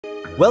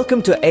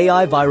Welcome to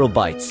AI Viral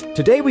Bites.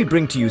 Today we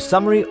bring to you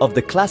summary of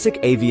the classic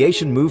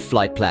aviation move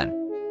Flightplan.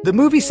 The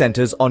movie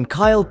centers on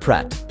Kyle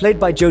Pratt, played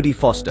by Jodie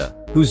Foster,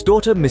 whose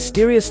daughter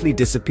mysteriously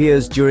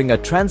disappears during a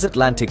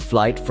transatlantic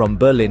flight from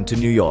Berlin to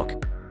New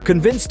York.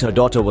 Convinced her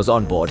daughter was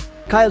on board,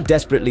 Kyle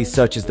desperately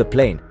searches the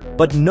plane,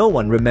 but no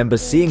one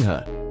remembers seeing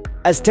her.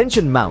 As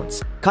tension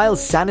mounts,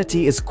 Kyle's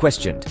sanity is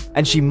questioned,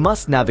 and she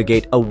must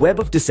navigate a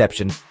web of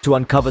deception to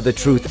uncover the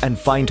truth and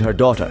find her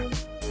daughter.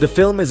 The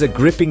film is a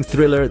gripping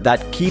thriller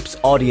that keeps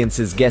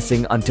audiences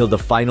guessing until the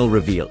final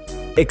reveal,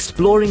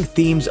 exploring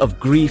themes of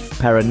grief,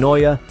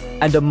 paranoia,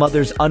 and a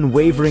mother's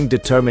unwavering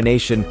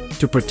determination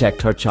to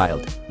protect her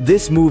child.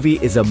 This movie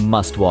is a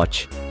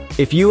must-watch.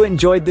 If you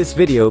enjoyed this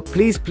video,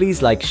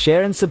 please like,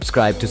 share, and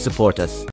subscribe to support us.